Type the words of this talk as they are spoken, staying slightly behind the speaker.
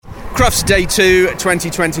Crufts Day 2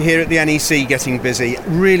 2020 here at the NEC, getting busy.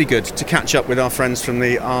 Really good to catch up with our friends from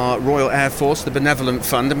the Royal Air Force, the Benevolent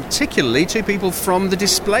Fund, and particularly two people from the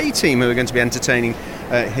display team who are going to be entertaining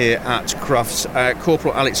here at Crufts.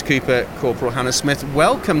 Corporal Alex Cooper, Corporal Hannah Smith,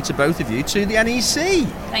 welcome to both of you to the NEC.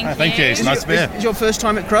 Thank you. Thank you, it's nice to be here. Is your first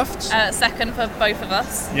time at Crufts? Second for both of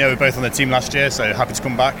us. Yeah, we were both on the team last year, so happy to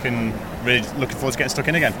come back and really looking forward to getting stuck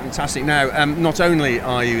in again. Fantastic. Now, not only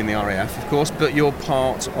are you in the RAF, of course, but you're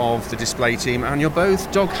part of the display team, and you're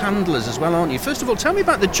both dog handlers as well, aren't you? First of all, tell me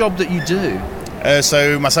about the job that you do.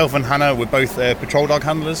 So myself and Hannah, we're both patrol dog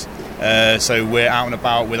handlers. So we're out and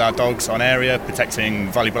about with our dogs on area,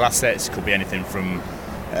 protecting valuable assets. Could be anything from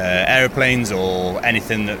aeroplanes or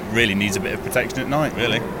anything that really needs a bit of protection at night,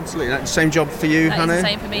 really. Absolutely. Same job for you, Hannah? It's the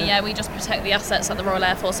same for me, yeah. We just protect the assets that the Royal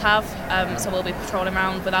Air Force have. So we'll be patrolling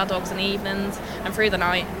around with our dogs in the evenings and through the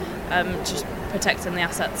night, just protecting the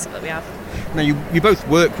assets that we have. Now, you both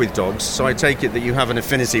work with dogs, so I take it that you have an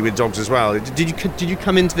affinity with dogs as well. Did you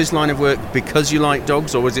come into this line of work because you like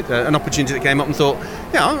dogs, or was it an opportunity that came up and thought,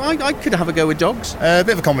 yeah, I could have a go with dogs? A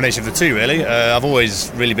bit of a combination of the two, really. I've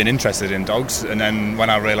always really been interested in dogs, and then when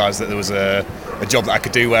I realised that there was a job that I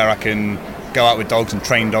could do where I can go out with dogs and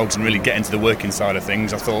train dogs and really get into the working side of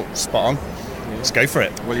things, I thought, spot on. Let's go for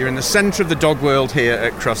it. Well, you're in the centre of the dog world here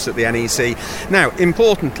at Crufts at the NEC. Now,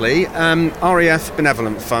 importantly, RAF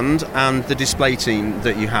Benevolent Fund and the display team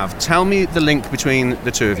that you have. Tell me the link between the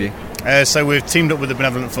two of you. So we've teamed up with the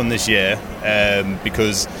Benevolent Fund this year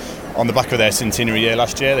because on the back of their centenary year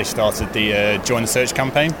last year, they started the Join the Search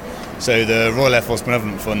campaign. So the Royal Air Force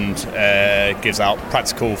Benevolent Fund gives out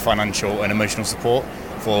practical, financial and emotional support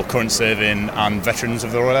for current serving and veterans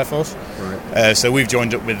of the Royal Air Force. Right. So we've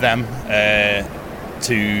joined up with them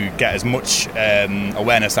to get as much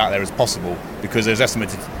awareness out there as possible, because there's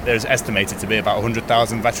estimated to be about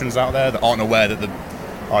 100,000 veterans out there that aren't aware that the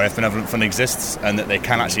RAF Benevolent Fund exists and that they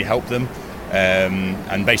can actually help them.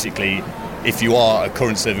 And basically, if you are a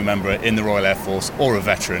current serving member in the Royal Air Force or a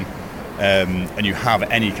veteran and you have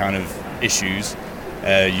any kind of issues,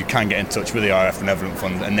 you can get in touch with the RAF Benevolent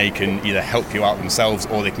Fund and they can either help you out themselves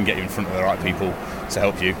or they can get you in front of the right people to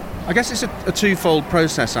help you. I guess it's a twofold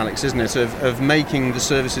process, Alex, isn't it, of making the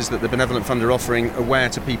services that the Benevolent Fund are offering aware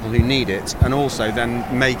to people who need it, and also then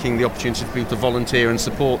making the opportunity for people to volunteer and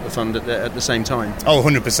support the fund at the same time. Oh,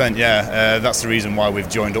 100%, yeah. That's the reason why we've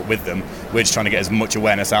joined up with them. We're just trying to get as much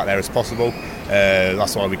awareness out there as possible.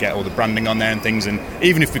 That's why we get all the branding on there and things, and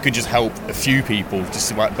even if we could just help a few people,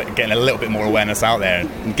 just getting a little bit more awareness out there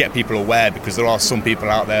and get people aware, because there are some people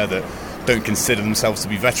out there that don't consider themselves to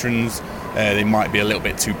be veterans. They might be a little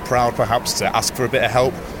bit too proud perhaps to ask for a bit of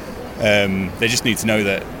help. They just need to know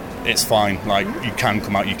that it's fine, like you can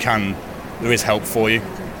come out, there is help for you.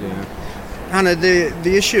 Yeah. Hannah,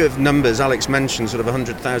 the issue of numbers, Alex mentioned sort of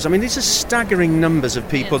 100,000. I mean, these are staggering numbers of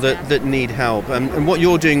people that need help, and what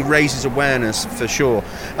you're doing raises awareness for sure.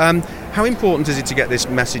 How important is it to get this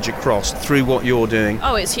message across through what you're doing?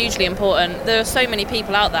 Oh, it's hugely important. There are so many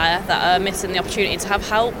people out there that are missing the opportunity to have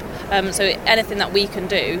help. So anything that we can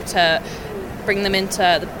do to bring them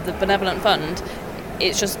into the Benevolent Fund,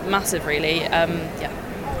 it's just massive, really.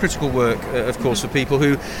 Critical work, of course, for people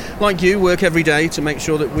who, like you, work every day to make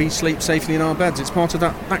sure that we sleep safely in our beds. It's part of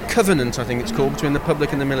that covenant, I think it's called, between the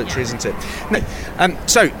public and the military, isn't it? Now,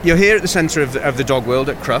 so you're here at the centre of the dog world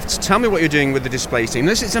at Crufts. Tell me what you're doing with the display team.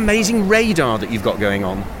 This is amazing radar that you've got going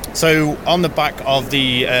on. So on the back of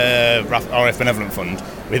the RAF Benevolent Fund,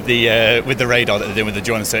 with the radar that they're doing with the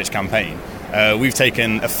Join the Search campaign, we've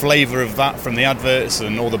taken a flavour of that from the adverts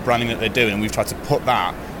and all the branding that they're doing, and we've tried to put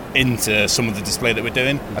that into some of the display that we're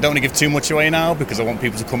doing. I don't want to give too much away now because I want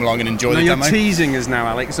people to come along and enjoy the demo. You're teasing us now,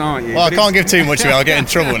 Alex, aren't you? Well, I can't give too much away, I'll get in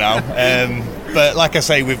trouble now. But like I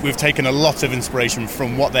say, we've taken a lot of inspiration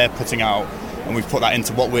from what they're putting out, and we've put that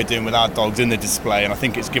into what we're doing with our dogs in the display, and I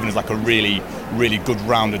think it's given us like a really, really good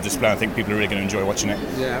rounded display. I think people are really going to enjoy watching it.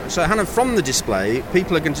 Yeah. So Hannah, from the display,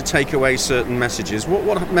 people are going to take away certain messages.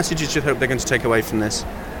 What messages do you hope they're going to take away from this?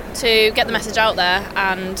 To get the message out there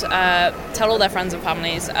and tell all their friends and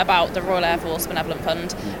families about the Royal Air Force Benevolent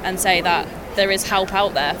Fund, and say that there is help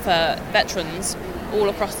out there for veterans all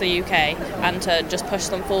across the UK, and to just push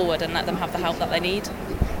them forward and let them have the help that they need.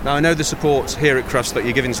 Now, I know the support here at Crufts that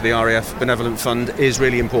you're giving to the RAF Benevolent Fund is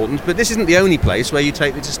really important, but this isn't the only place where you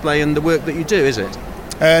take the display and the work that you do, is it?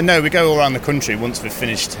 No, we go all around the country once we've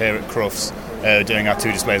finished here at Crufts. Doing our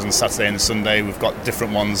two displays on Saturday and Sunday. We've got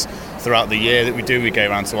different ones throughout the year that we do. We go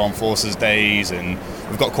around to Armed Forces Days, and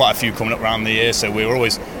we've got quite a few coming up around the year, so we're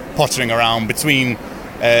always pottering around between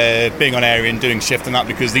being on area and doing shift and that,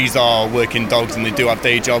 because these are working dogs and they do have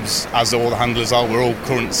day jobs, as all the handlers are. We're all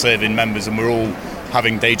current serving members and we're all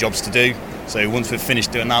having day jobs to do. So once we've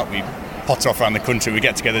finished doing that, we pot off around the country, we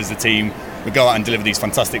get together as a team, we go out and deliver these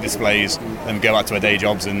fantastic displays, then we go back to our day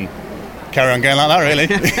jobs and carry on going like that, really.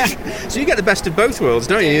 So you get the best of both worlds,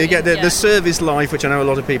 don't you? You get the service life, which I know a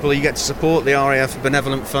lot of people, you get to support the RAF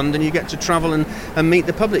Benevolent Fund, and you get to travel and meet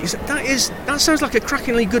the public. That sounds like a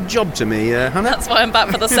crackingly good job to me, Hannah. That's why I'm back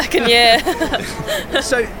for the second year.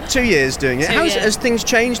 So 2 years doing it. Has things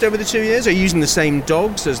changed over the 2 years? Are you using the same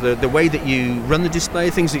dogs? As the way that you run the display,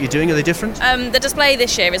 things that you're doing, are they different? The display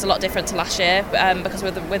this year is a lot different to last year, because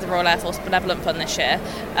with the Royal Air Force Benevolent Fund this year.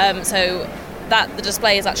 So the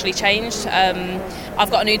display has actually changed. I've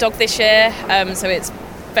got a new dog this year, so it's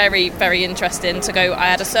very, very interesting to go. I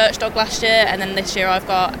had a search dog last year, and then this year I've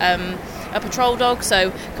got a patrol dog,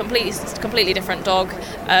 so completely different dog.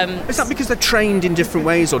 Is that because they're trained in different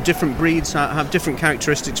ways, or different breeds have different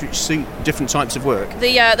characteristics which suit different types of work?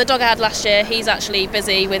 The dog I had last year, he's actually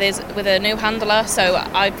busy with a new handler, so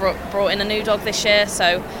I brought in a new dog this year.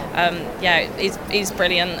 So he's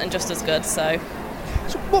brilliant and just as good. So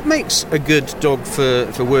what makes a good dog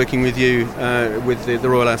for working with you with the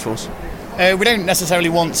Royal Air Force? We don't necessarily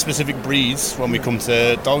want specific breeds when we come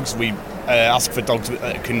to dogs. We ask for dogs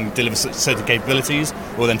that can deliver certain capabilities.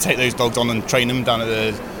 We'll then take those dogs on and train them down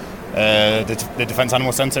at the Defence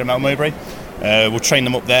Animal Centre in Mount Mowbray. We'll train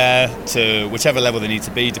them up there to whichever level they need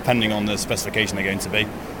to be, depending on the specification they're going to be.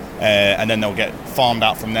 And then they'll get farmed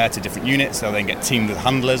out from there to different units. They'll then get teamed with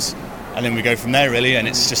handlers. And then we go from there, really, and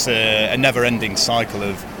it's just a never-ending cycle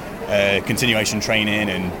of continuation training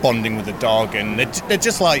and bonding with the dog. And they're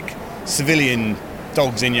just like civilian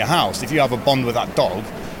dogs in your house. If you have a bond with that dog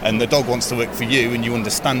and the dog wants to work for you and you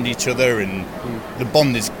understand each other, and the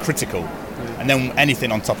bond is critical. And then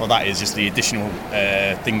anything on top of that is just the additional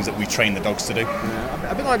things that we train the dogs to do.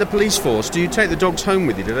 A bit like the police force, do you take the dogs home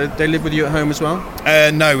with you? Do they live with you at home as well?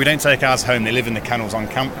 No, we don't take ours home. They live in the kennels on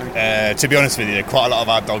camp. To be honest with you, quite a lot of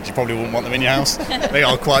our dogs, you probably wouldn't want them in your house. They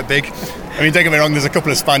are quite big. I mean, don't get me wrong, there's a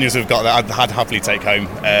couple of Spaniels we've got that I'd happily take home.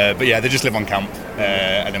 But yeah, they just live on camp,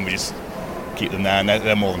 and then we just keep them there, and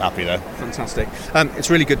they're more than happy there. Fantastic.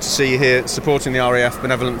 It's really good to see you here supporting the RAF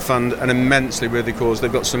Benevolent Fund, an immensely worthy cause.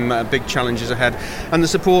 They've got some big challenges ahead, and the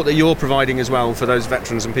support that you're providing as well for those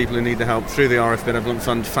veterans and people who need the help through the RAF Benevolent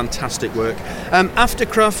Fund. Fantastic work. After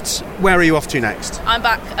Crufts, where are you off to next? I'm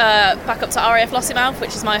back up to RAF Lossiemouth,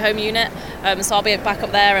 which is my home unit, so I'll be back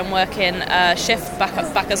up there and working shift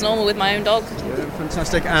back as normal with my own dog. Yeah,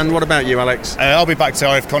 fantastic. And what about you, Alex? I'll be back to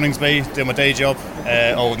RAF Coningsby doing my day job,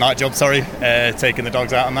 or night job, sorry, taking the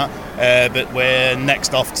dogs out on that. But we're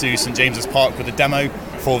next off to St James's Park with a demo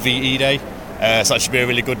for VE Day. So that should be a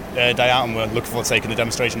really good day out, and we're looking forward to taking the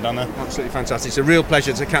demonstration down there. Absolutely fantastic. It's a real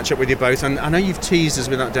pleasure to catch up with you both, and I know you've teased us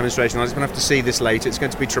with that demonstration. I'm just going to have to see this later. It's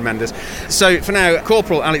going to be tremendous. So for now,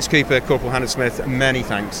 Corporal Alex Cooper, Corporal Hannah Smith, many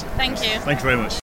thanks. Thank you. Thank you very much.